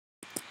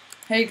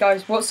Hey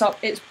guys, what's up?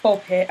 It's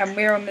Bob here, and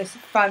we're on this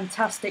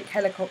fantastic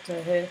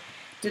helicopter here,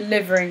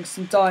 delivering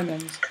some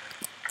diamonds.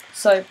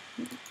 So,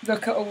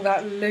 look at all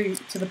that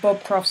loot to the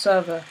Bobcraft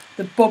server.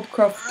 The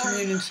Bobcraft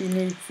community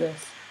needs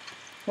this.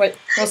 Wait,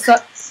 what's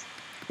that?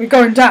 We're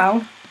going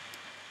down?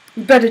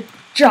 We better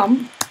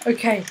jump.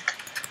 Okay.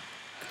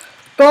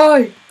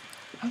 Bye!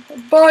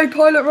 Bye,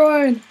 Pilot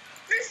Ryan!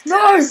 No!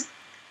 Oh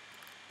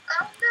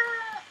no!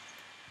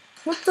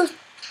 What the?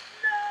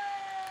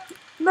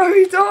 No! No,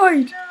 he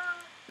died! No!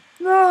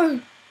 No!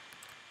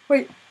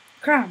 Wait,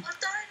 Cram, What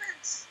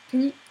diamonds?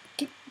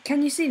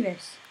 can you see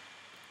this?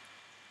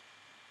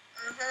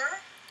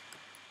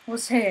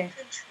 What's here?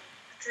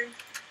 Drink.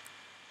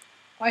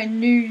 I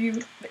knew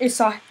you.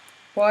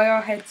 Why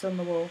are heads on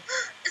the wall?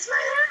 It's my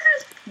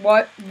head!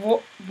 Why?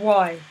 What?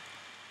 Why?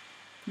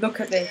 Look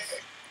at this.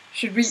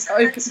 Should we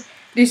open?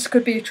 This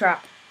could be a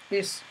trap.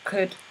 This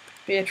could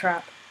be a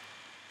trap.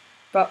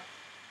 But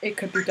it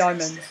could be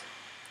diamonds.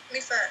 Me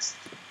first.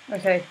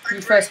 Okay, you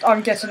first.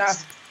 I'm getting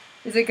out.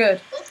 Is it good?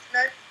 Oh,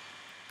 no.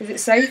 Is it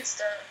safe?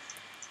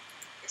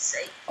 It's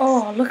safe.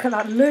 Oh, look at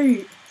that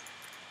loot.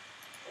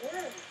 Ooh,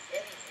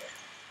 yeah.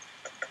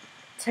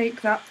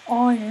 Take that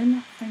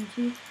iron. Thank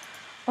you.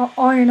 Oh,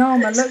 iron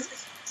armor. Look.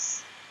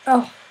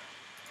 Oh,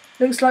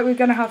 looks like we're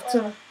gonna have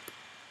to.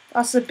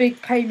 That's a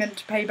big payment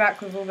to pay back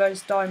with all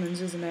those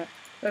diamonds, isn't it?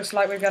 Looks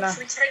like we're gonna.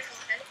 Should we take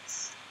our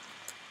heads?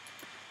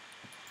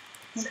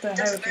 What So the he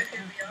hell? doesn't know who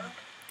we are.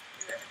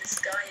 Whoever this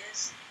guy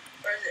is.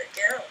 Or is it a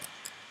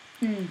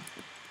girl?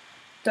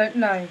 Don't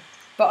know.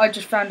 But I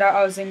just found out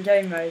I was in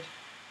game mode.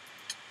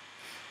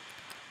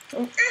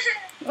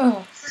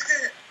 Oh.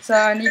 So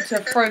I need to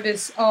throw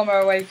this armor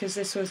away because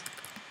this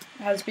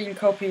has been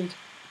copied.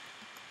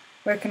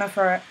 Where can I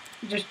throw it?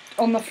 Just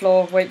on the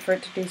floor, wait for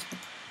it to despawn.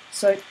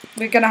 So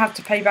we're gonna have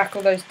to pay back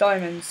all those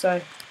diamonds,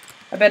 so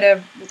I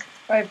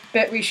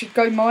bet we should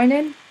go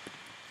mining.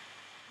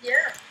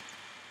 Yeah.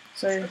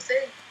 So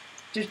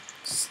just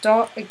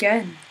start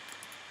again.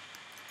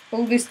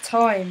 All this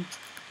time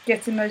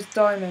getting those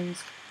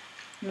diamonds.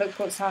 Look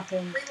what's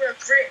happened. We were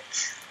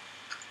rich.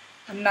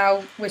 And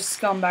now we're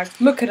scumbags.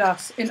 Look at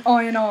us in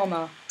iron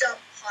armor. Dumb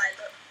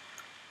pilot.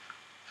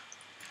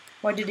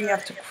 Why did he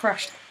have to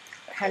crash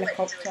the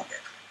helicopter?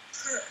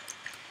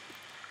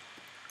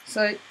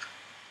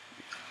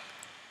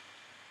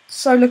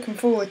 So looking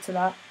forward to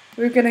that.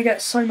 We're gonna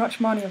get so much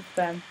money off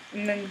them,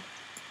 and then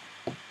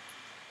we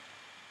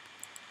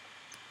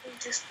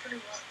just blew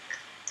up.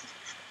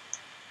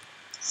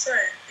 So, are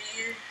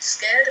you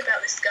scared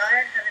about this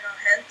guy having our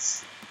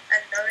heads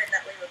and knowing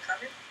that we were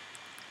coming?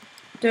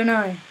 don't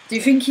know. Do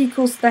you think he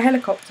caused the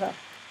helicopter?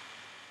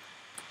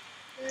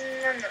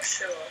 I'm not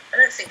sure. I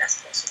don't think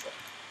that's possible.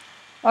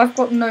 I've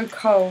got no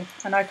coal,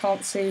 and I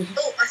can't see.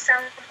 Oh, I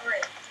found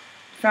iron.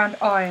 Found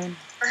iron.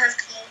 I have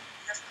coal.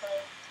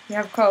 You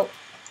have coal.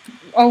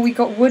 Oh, we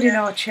got wood in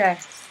our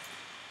chest.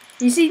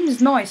 He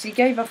seems nice. He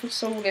gave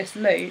us all this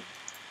loot,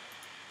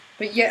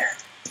 but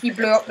yet he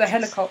blew up the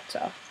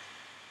helicopter.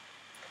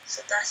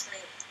 So that's me.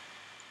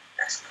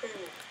 That's cool.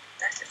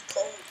 That's just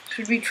cool.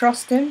 Should we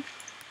trust him?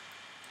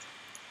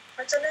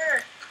 I don't know.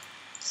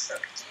 So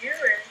do you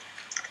really?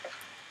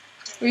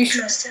 Do We you should-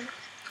 trust him?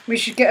 We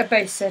should get a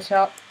base set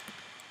up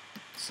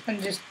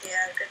and just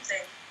Yeah, good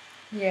thing.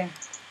 yeah.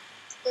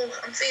 Oh,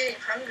 I'm feeling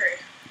hungry.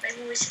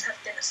 Maybe we should have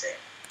dinner soon.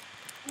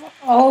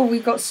 Oh, we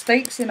got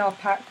steaks in our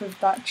pack with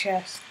that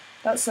chest.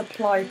 That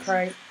supply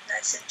crate.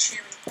 Nice and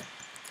chewy.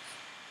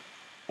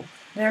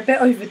 They're a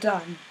bit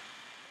overdone.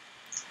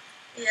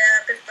 Yeah,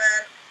 a bit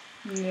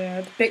burnt. Yeah,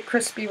 a bit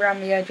crispy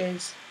around the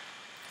edges.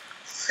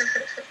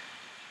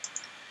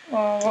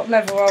 Oh, what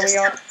level are we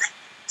on?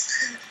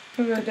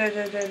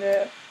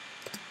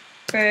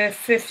 We're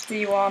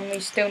 51, we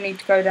still need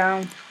to go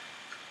down.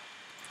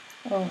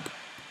 Oh.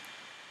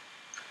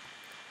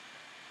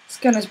 It's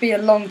gonna be a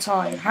long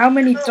time. How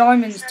many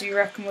diamonds do you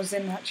reckon was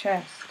in that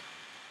chest?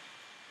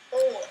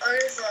 Oh,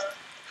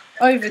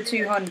 Over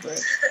 200.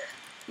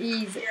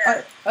 Easy.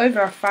 Yeah.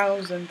 Over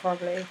 1,000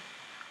 probably.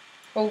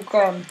 All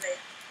gone.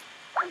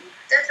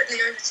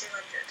 Definitely over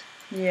 200.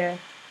 Yeah.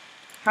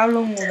 How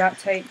long will that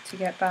take to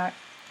get back?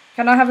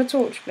 Can I have a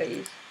torch,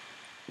 please?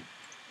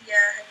 Yeah,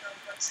 hang on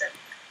 1 sec.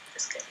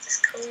 Just get this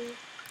coal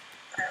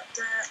out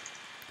there.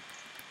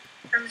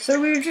 So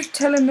we were just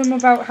telling them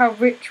about how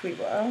rich we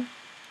were,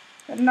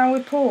 and now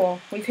we're poor.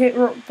 We've hit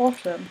rock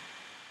bottom.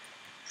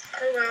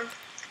 Oh well,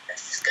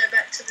 let's just go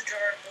back to the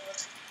drawing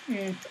board.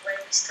 The way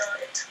we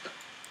started.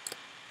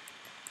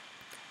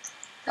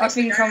 I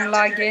think I'm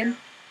lagging.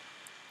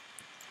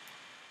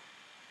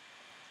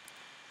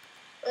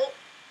 Oh.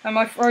 Am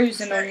I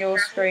frozen on your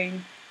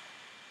screen?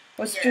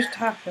 What's just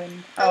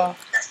happened? Oh,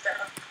 that's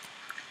better.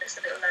 Just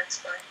a little lag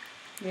spike.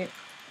 Yeah.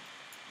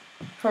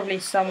 Probably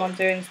someone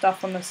doing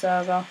stuff on the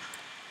server.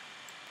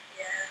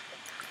 Yeah.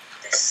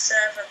 This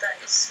server that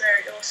is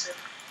very awesome.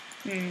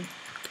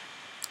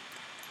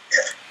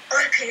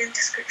 IP in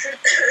description.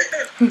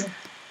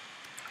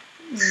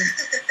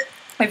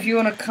 If you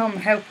want to come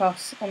help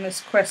us on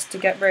this quest to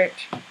get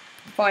rich,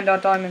 find our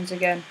diamonds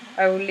again,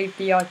 I will leave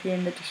the IP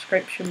in the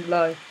description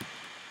below.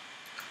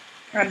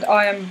 and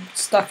I am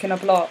stuck in a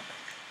block.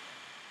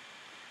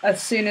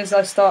 As soon as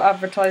I start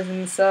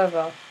advertising the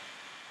server.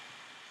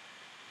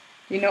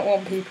 Do you not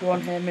want people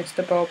on here,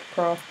 Mr. Bob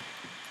Craft?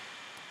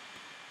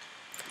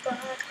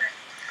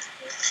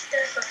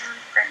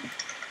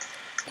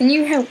 Can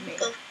you help me?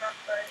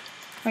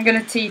 I'm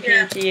gonna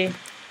TP to you.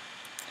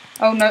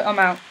 Oh no, I'm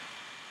out.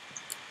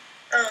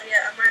 Oh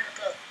yeah, I'm around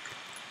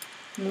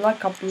the block.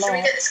 Like a block. Should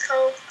we get this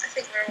coal? I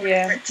think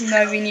we're all rich.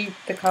 No, we need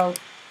the coal.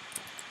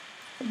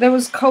 There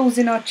was coals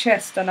in our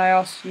chest and I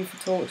asked you for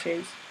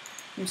torches.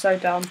 I'm so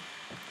dumb.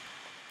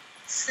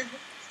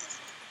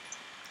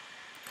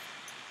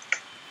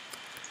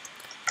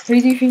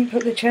 Who do you think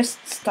put the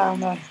chests down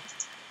though?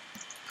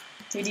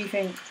 Who do you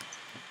think?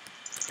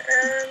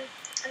 I'm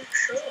not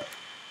sure.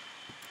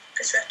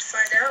 Guess we have to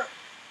find out.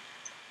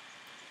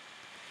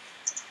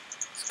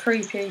 It's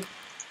creepy.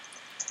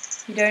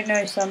 You don't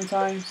know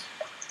sometimes.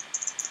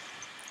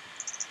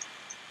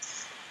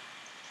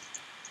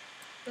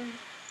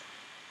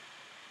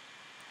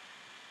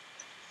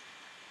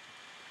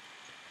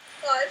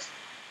 What?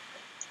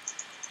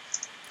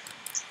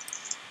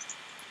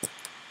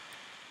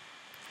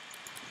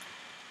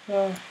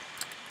 Oh.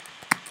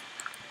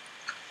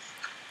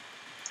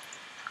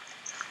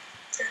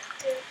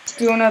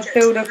 Do you want to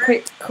build a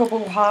quick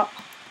cobble hut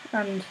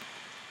and...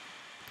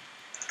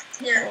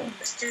 Yeah,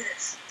 let's do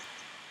this.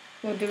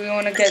 Or do we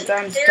want to get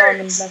down to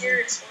diamond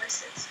level?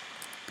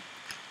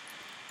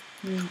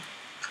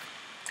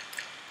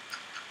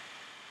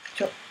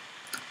 Sure.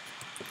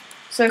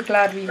 So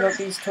glad we got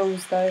these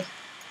tools though.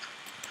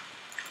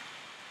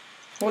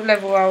 What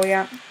level are we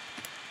at?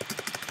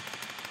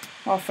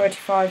 Oh,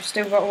 35.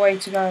 Still got a way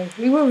to go.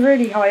 We were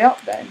really high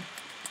up then.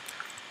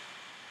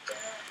 Yeah.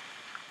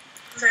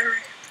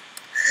 Very.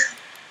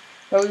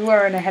 Well, we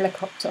were in a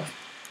helicopter.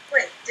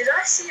 Wait, did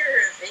I see a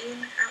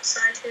ravine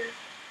outside here?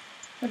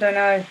 I don't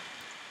know.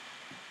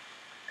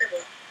 Oh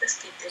well,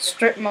 let's keep digging.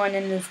 Strip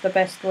mining is the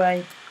best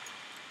way.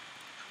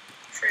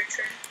 True.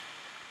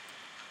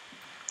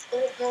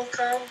 Oh, more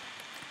coal.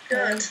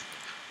 Good.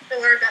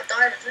 Don't worry about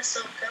diamonds, let's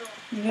sell coal.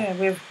 Yeah,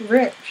 we're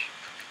rich.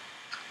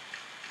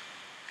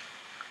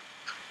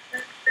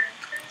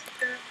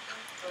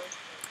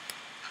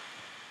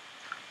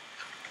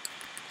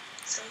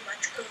 So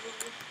much coal.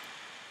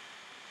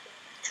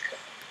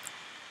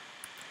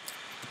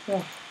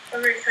 Oh. I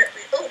really hope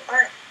we... Oh,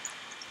 iron.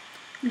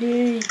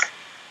 Yay.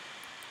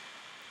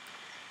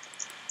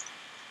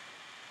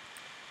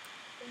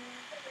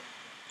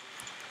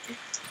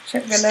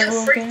 Check the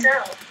level again.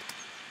 Out.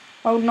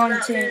 Oh,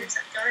 19.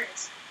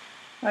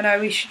 I know,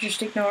 we should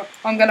just ignore it.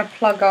 I'm going to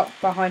plug up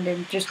behind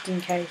him, just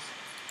in case.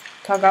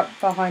 Plug up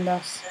behind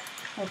us.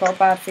 I've got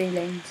bad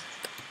feelings.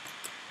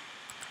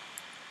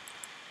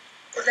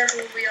 What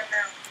level are we on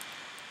now?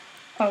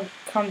 I'll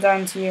come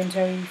down to you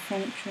until you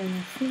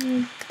function.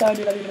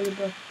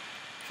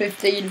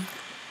 15.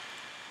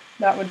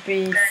 That would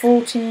be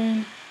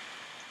 14,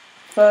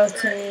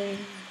 13,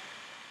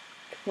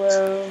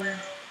 12,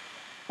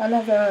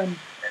 11.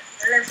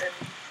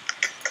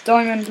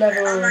 Diamond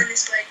level. I'll mine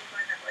this way, you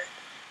mine that way.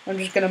 I'm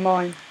just going to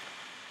mine.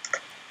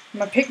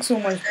 My pick's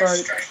almost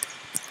broke.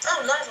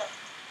 Oh, lava.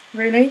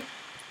 Really?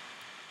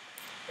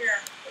 Yeah,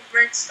 with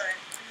redstone.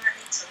 We might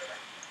need some of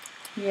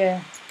that.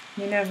 Yeah,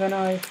 you never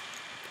know.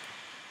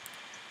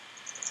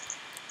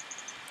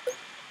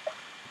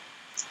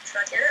 Should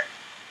I get it?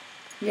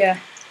 Yeah.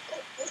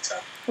 Oh,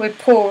 water. We're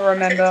poor,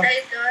 remember. I've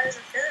hit a cave, guys.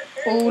 I've hit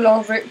a cave. All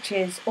our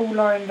riches, all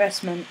our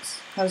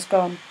investments has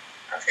gone.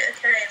 I've hit a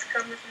cave.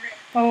 Come with me.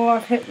 Oh,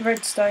 I've hit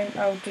redstone.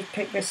 I'll just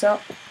pick this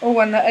up. Oh,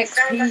 and the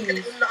Found like a XP.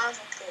 little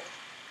lava pool.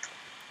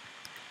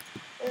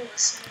 Oh,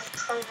 there's some more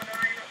coal and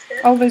iron up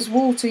here. Oh, there's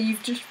water.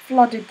 You've just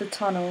flooded the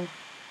tunnel.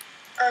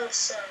 Oh,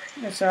 sorry.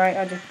 That's alright.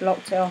 I just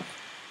blocked it off.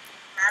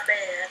 My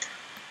bad.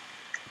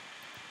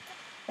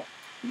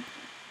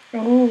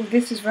 Oh,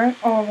 this is right.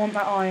 Oh, I want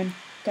that iron.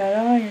 That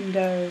iron,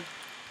 though.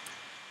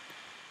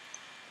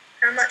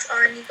 How much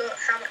iron you got?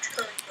 How much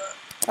coal you got?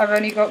 I've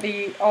only got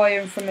the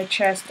iron from the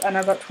chest, and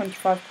I've got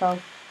 25 coal.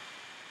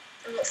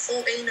 I've got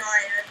 14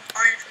 iron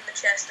from the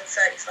chest, and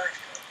 35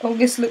 coal. Oh,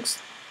 this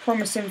looks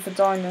promising for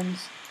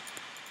diamonds.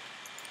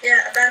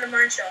 Yeah, abandoned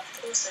mine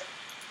shaft. Awesome.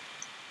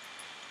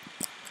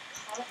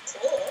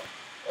 Parkour?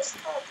 What's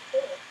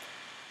parkour?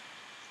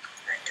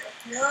 I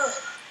don't know.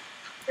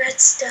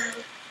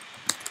 Redstone.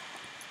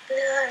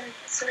 No,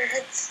 it's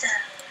redstone.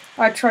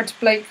 I tried to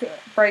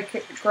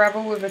break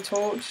gravel with a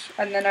torch,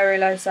 and then I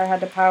realised I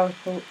had a power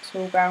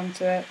tool bound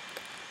to it.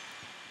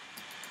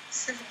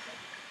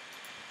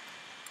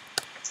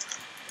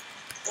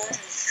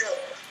 Bonjour.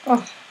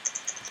 Oh.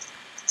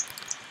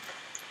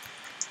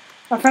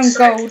 I found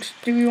gold.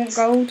 Do we want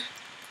gold?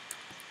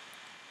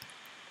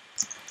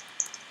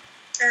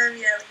 Yeah, we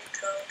need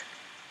gold.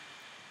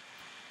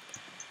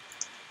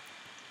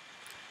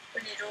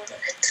 We need all of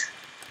it.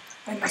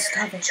 I must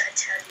have it. I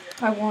tell you.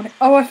 I want it.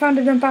 Oh, I found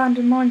an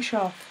abandoned mine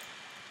shaft.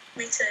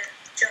 Me too.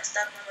 Just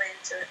on my way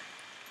into it.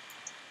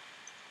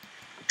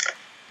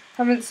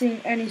 Haven't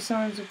seen any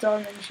signs of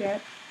diamonds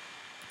yet.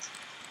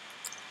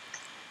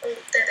 Oh,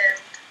 dead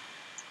end.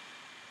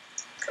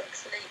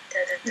 complete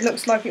dead end.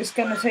 Looks like it's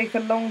going to take a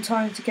long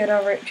time to get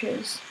our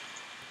riches.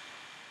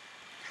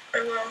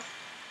 Oh well,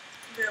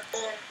 we were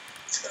born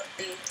to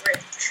be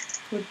rich.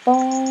 We're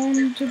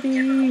born to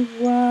be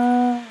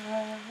wild.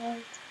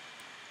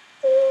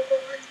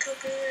 Born to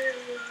be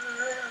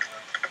wild.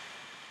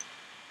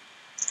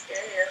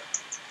 Yeah.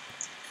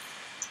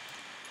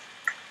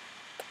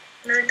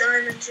 No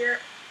diamonds yet.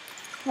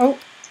 Oh,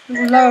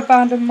 low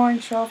abandoned mine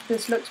shaft.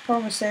 This looks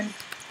promising.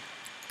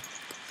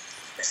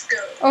 Let's go.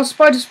 Oh,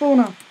 spider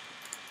spawner.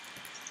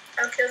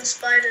 I'll kill the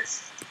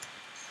spiders.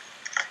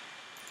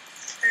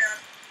 Hang on.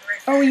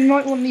 Right. Oh, you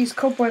might want these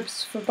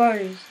cobwebs for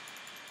bows.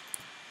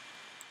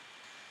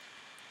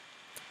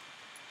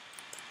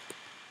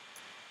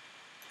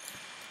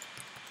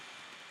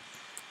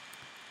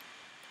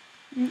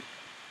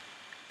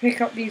 Pick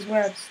up these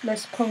webs.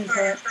 Let's conquer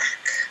I'm it.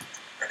 back,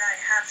 and I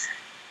have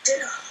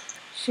dinner.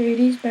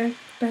 Shady's back,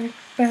 back,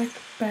 back,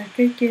 back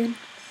again.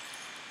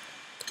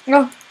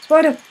 Oh,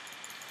 spider.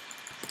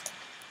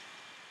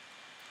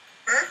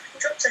 Huh? He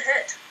dropped a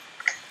head.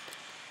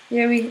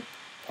 Yeah, we.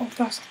 Oh,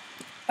 that's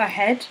a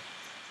head.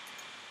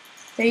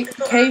 They They've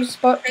got cave a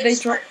spot. base They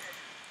drop.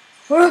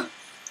 spider Oh!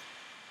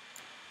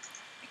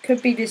 It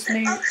could be this head.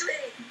 new. They're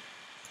ugly.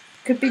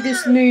 Could be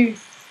this new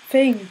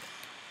thing.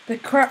 The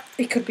crap.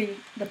 It could be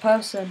the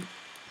person.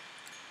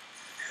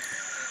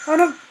 Oh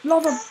no,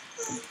 lava.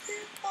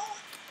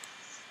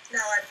 Now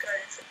I'm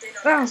going for dinner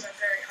Ow. because I'm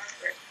very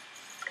hungry.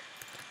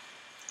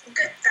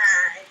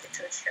 Goodbye,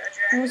 little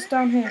children. What's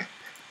down here?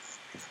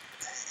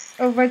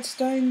 Oh,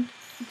 redstone.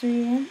 Do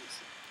you want?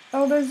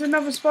 Oh, there's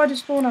another spider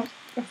spawner.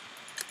 Oh.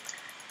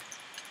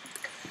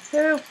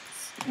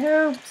 Helps!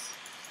 Helps!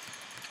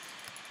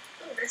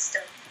 Oh,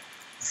 redstone.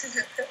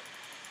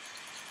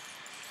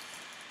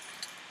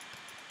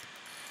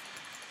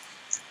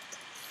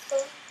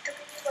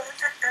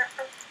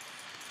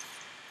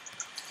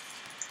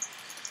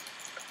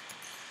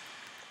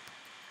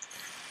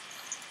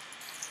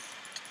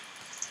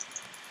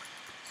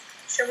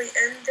 Shall we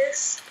end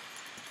this?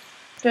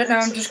 Don't know.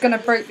 I'm just gonna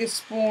break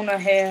this spawner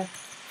here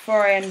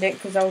before I end it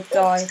because I'll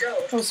die.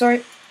 Oh,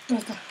 sorry.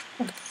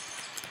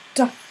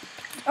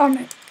 Oh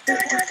no.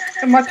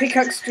 And my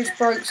pickaxe just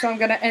broke, so I'm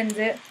gonna end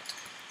it.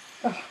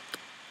 Oh.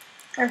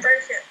 I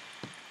broke it.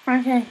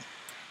 Okay.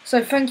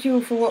 So thank you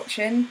all for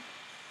watching.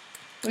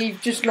 We've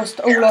just lost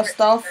all our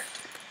stuff.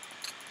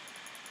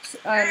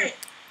 Hey,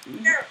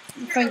 no,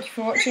 Thank you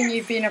for watching.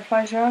 You've been a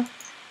pleasure.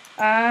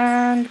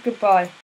 And goodbye.